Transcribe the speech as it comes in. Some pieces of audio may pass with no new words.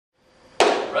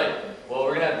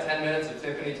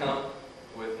timpani tone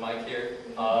with Mike here.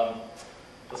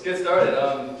 Let's get started.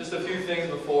 Just a few things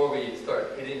before we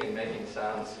start hitting and making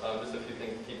sounds. Just a few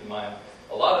things to keep in mind.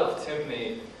 A lot of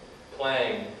timpani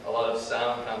playing, a lot of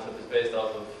sound concept is based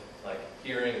off of like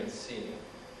hearing and seeing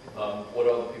what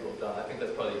other people have done. I think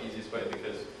that's probably the easiest way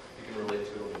because you can relate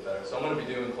to it a little bit better. So I'm going to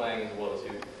be doing playing as well as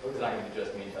you. It's not going to be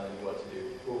just me telling you what to do.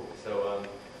 Cool. So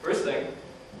first thing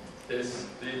is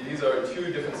these are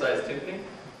two different sized timpani.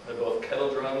 They're both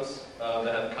kettle drums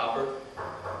that have copper.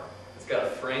 It's got a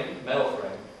frame, metal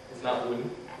frame. It's not wooden.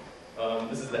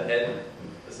 This is the head.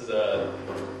 This is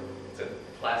it's a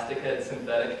plastic head,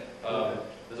 synthetic.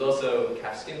 There's also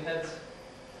calfskin heads.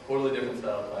 Totally different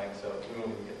style of playing, so we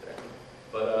won't even get there.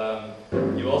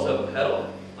 But you also have a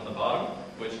pedal on the bottom,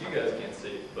 which you guys can't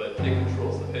see, but it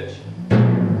controls the pitch.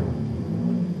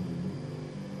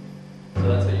 So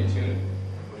that's how you tune it,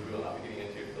 which we will not be getting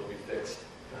into, it'll be fixed.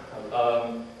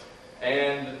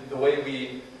 And the way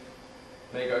we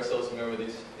make ourselves familiar with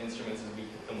these instruments is we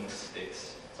hit them with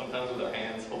sticks. Sometimes with our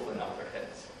hands, hopefully not with our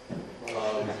heads.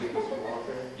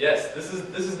 Yes, this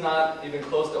is not even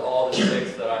close to all the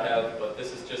sticks that I have, but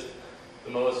this is just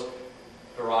the most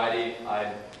variety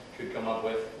I could come up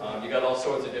with. You got all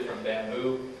sorts of different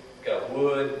bamboo, you've got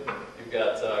wood, you've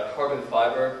got carbon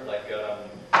fiber, like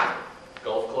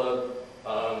golf club.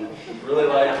 Really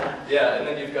yeah, and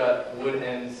then you've got wood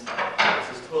ends.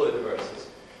 This is totally diverse. There's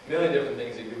a million different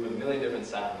things you can do with a million different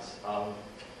sounds.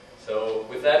 So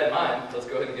with that in mind, let's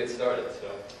go ahead and get started.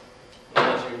 So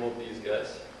I'll let you hold these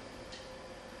guys.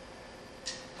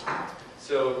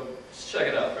 So just check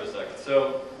it out for a second.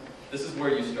 So this is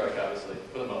where you strike, obviously,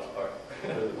 for the most part.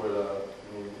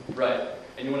 Right,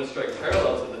 and you want to strike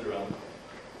parallel to the drum.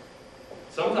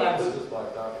 Sometimes this is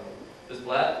black dot. This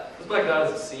black dot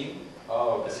is a seam.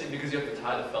 Oh, okay. A seam because you have to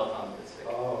tie the felt onto the stick.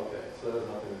 Oh, okay. So that has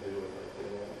nothing to do with like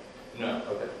hitting it. No.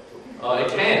 Okay. Cool. It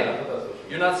can. I thought that's what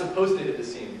You're not supposed to hit the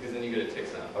seam because then you get a tick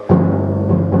sound. Okay.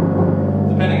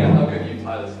 Depending on how good you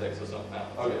tie the stick, so something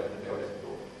happens. Okay. Okay.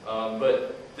 Cool.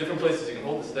 But different places you can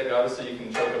hold the stick. Obviously, you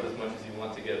can choke up as much as you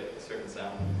want to get a certain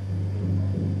sound,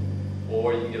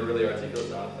 or you can get a really articulate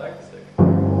sound with the back of the stick.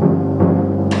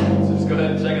 So just go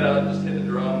ahead and check it out. Just hit the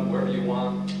drum wherever you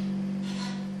want.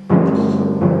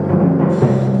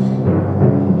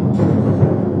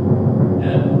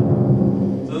 Yeah.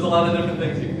 So there's a lot of different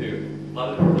things you can do. A lot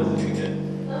of different places you can get.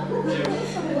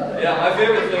 Yeah, my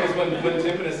favorite thing is when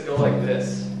timpanists go like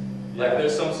this. Like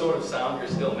there's some sort of sound you're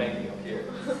still making up here.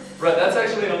 Right, that's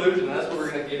actually an illusion, and that's what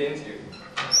we're going to get into.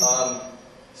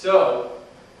 So,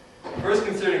 first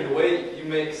considering the way you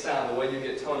make sound, the way you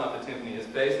get tone off the timpani is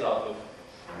based off of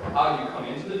how you come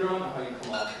into the drum and how you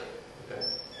come off it. Okay.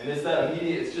 And it's that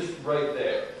immediate, it's just right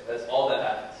there. That's all that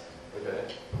happens. Okay.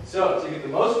 So, to get the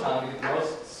most tone, to get the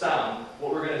most sound,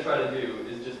 what we're going to try to do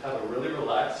is just have a really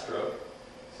relaxed stroke.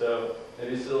 So,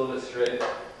 maybe sit a little bit straight,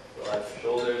 relax your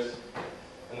shoulders,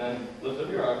 and then lift up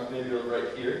your arms, maybe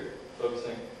right here,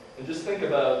 focusing. And just think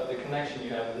about the connection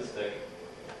you have with the stick.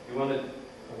 You want to,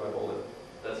 How do I hold it?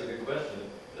 that's a good question.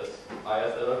 I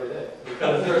ask that every day.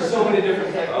 Because there are so many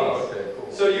different techniques. Oh, okay,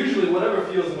 cool. So usually whatever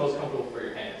feels the most comfortable for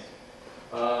your hands.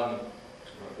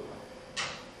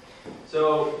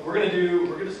 So we're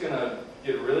just going to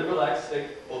get a really relaxed stick,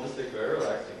 hold the stick very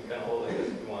relaxed. You can kind of hold it like this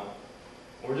if you want.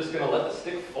 We're just going to let the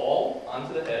stick fall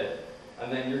onto the head,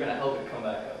 and then you're going to help it come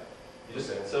back up. You just,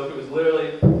 so if it was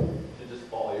literally to just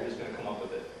fall, you're just going to come up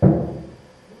with it.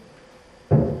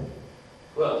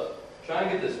 Close. Try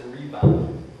and get this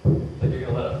rebound, like you're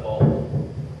going to let it fall.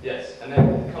 Yes, and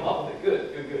then come up with it.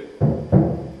 Good, good, good.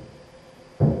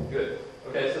 Good.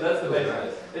 Okay, so that's the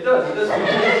basics. It does.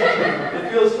 It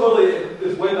feels totally,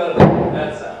 it's way better than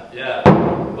that sound. Yeah,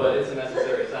 but it's a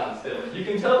necessary sound still. You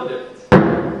can tell the difference.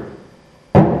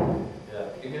 Yeah,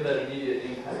 you can hear that immediate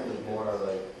impact. There's more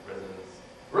like resonance.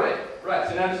 Right, right.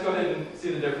 So now just go ahead and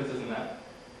see the differences in that.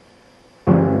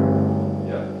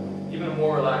 Yep. Even a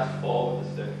more relaxed fall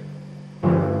with the stick.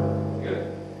 Good.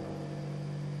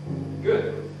 Good.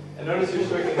 And notice you're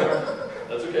striking the drum.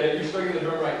 That's okay. You're striking the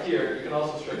drum right here. You can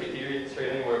also strike it here. You can strike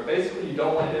it anywhere. Basically, you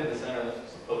don't want it in the center unless you're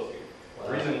supposed to.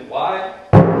 The reason why?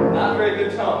 Not very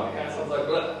good tone. It kind of sounds like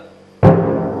blah.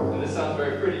 And this sounds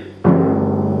very pretty.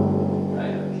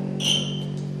 Right?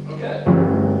 Okay.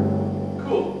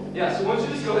 Cool. Yeah, so once you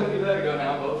just go ahead and give that a go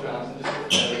now, both drums, and just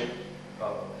get steady.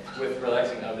 With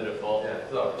relaxing, now did it fall? Yeah.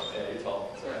 So, yeah, you're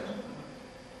tall. It's alright.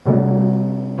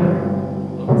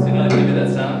 See, now I give you that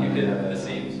sound, you hit the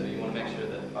seam, so you want to make sure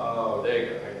that. Oh, there you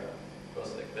go. Go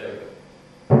stick. There you go.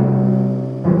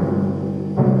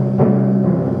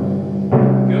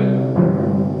 Good.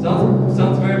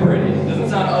 Sounds very pretty. It doesn't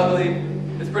sound ugly.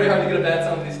 It's pretty hard to get a bad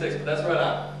sound with these sticks, but that's right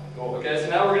on. Cool. Okay, so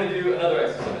now we're going to do another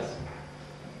exercise.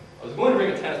 I was going to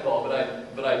bring a tennis ball,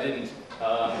 but I didn't. This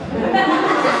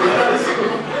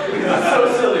is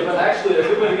so silly, but actually a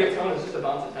good way to get tone is just to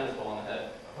bounce a tennis ball on the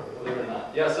head, believe it or not.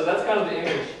 Yeah, so that's kind of the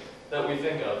image that we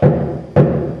think of.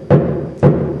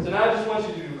 So now I just want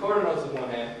you to do quarter notes with one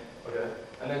hand, Okay.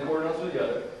 and then quarter notes with the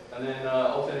other, and then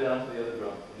alternate it onto the other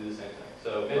drum. Do the same thing.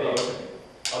 So maybe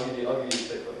I'll give you a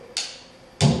stick lick.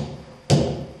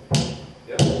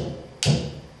 Yep.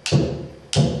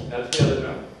 Now just the other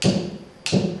drum.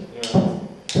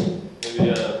 Maybe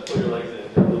pull your legs in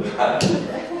a little bit.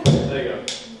 There you go.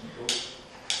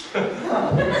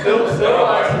 Still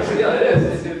relaxing. Yeah, it is.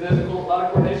 There's a lot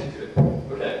of coordination to it.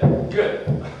 Okay, good.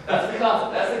 That's the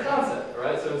concept. That's the concept, all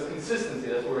right? So it's consistency.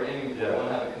 That's what we're aiming for. We want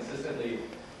to have a consistently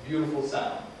beautiful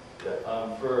sound.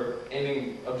 For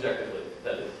aiming objectively,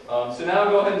 that is. So now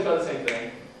go ahead and try the same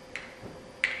thing.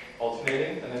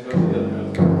 Alternating, and then go to the other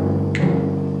drum.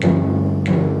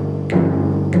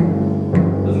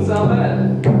 Doesn't sound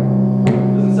bad.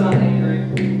 Doesn't sound angry.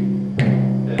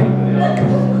 Okay, look at the other.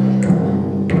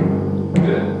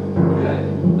 Good. Okay.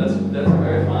 That's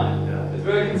very fine. Yeah. It's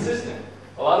very consistent.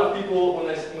 A lot of people, when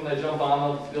they jump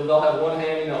on, they'll have one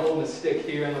hand, holding a stick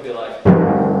here, and they'll be like.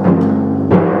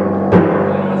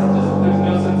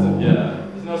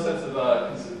 There's no sense of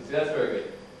consistency. That's very good.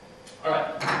 All right.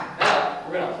 Now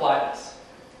we're going to apply this,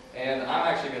 and I'm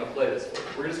actually going to play this for you.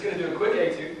 We're just going to do a quick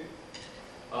etude.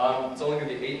 It's only going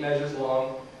to be 8 measures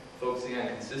long, focusing on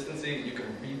consistency. You can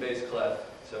read bass clef,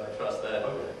 so I trust that.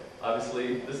 Okay.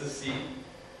 Obviously, this is C.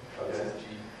 Okay. This is G.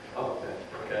 Oh, okay.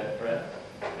 Okay, right?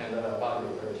 And wow,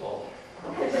 you're very tall.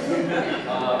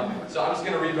 So I'm just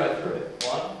going to read right through it.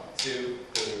 1, 2,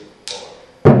 3, 4.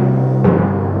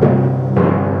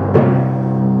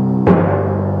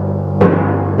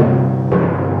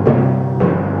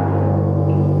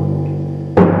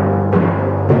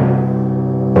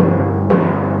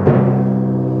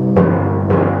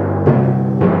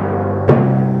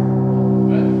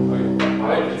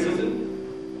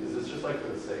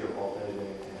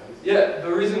 Yeah,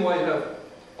 the reason why you have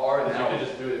R and You L. could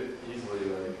just do it easily,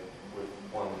 like, with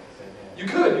one at the same hand. You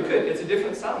could. It's a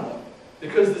different sound though.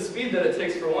 Because the speed that it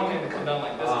takes for one hand to come down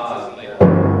like this consistently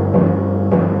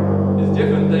is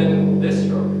different than this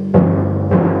stroke.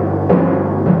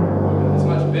 It's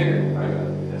much bigger.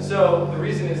 Yeah. So the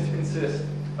reason is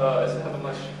to have a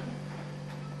much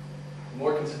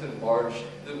more consistent, large,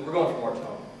 we're going for more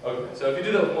tone. Okay. So if you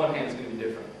do that with one hand, it's going to be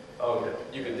different. Okay.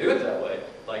 You could do it that way,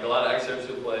 like a lot of excerpts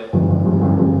would play,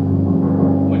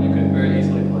 when you could very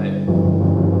easily play it.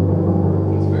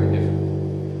 It's very different.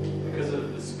 Because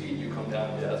of the speed you come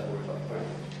down with, that's what we're talking about.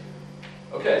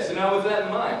 Okay, so now with that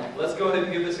in mind, let's go ahead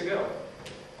and give this a go.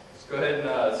 Let's go ahead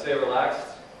and stay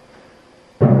relaxed.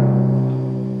 Yep.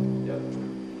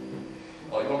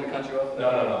 Oh, you want me to count you up? No.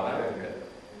 Okay.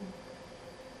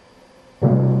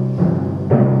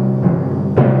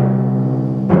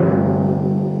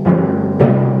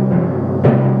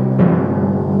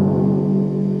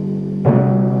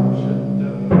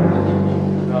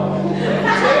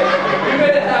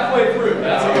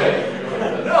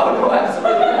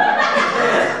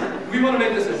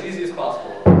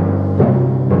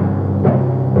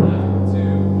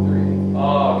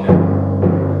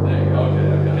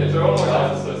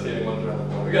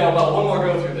 We got about one more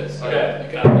go through this. Okay.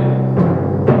 You got it.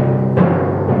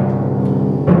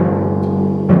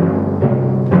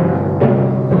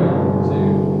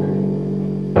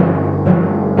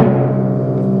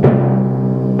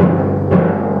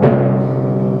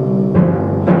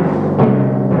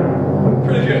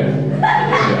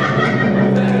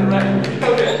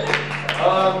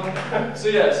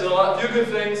 So a few good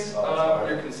things.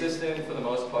 You're consistent for the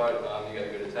most part. You got a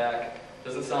good attack.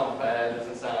 Doesn't sound bad.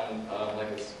 Doesn't sound like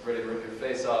it's ready to rip your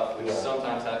face off, which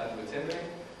sometimes happens with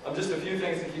timpani. Just a few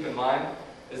things to keep in mind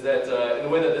is that in the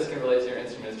way that this can relate to your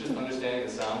instrument is just understanding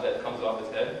the sound that comes off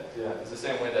its head. Yeah. It's the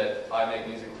same way that I make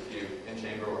music with you in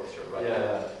chamber orchestra, right?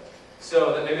 Yeah.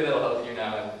 So that maybe that'll help you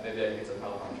now, and maybe I can get some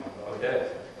help on trombone. Okay.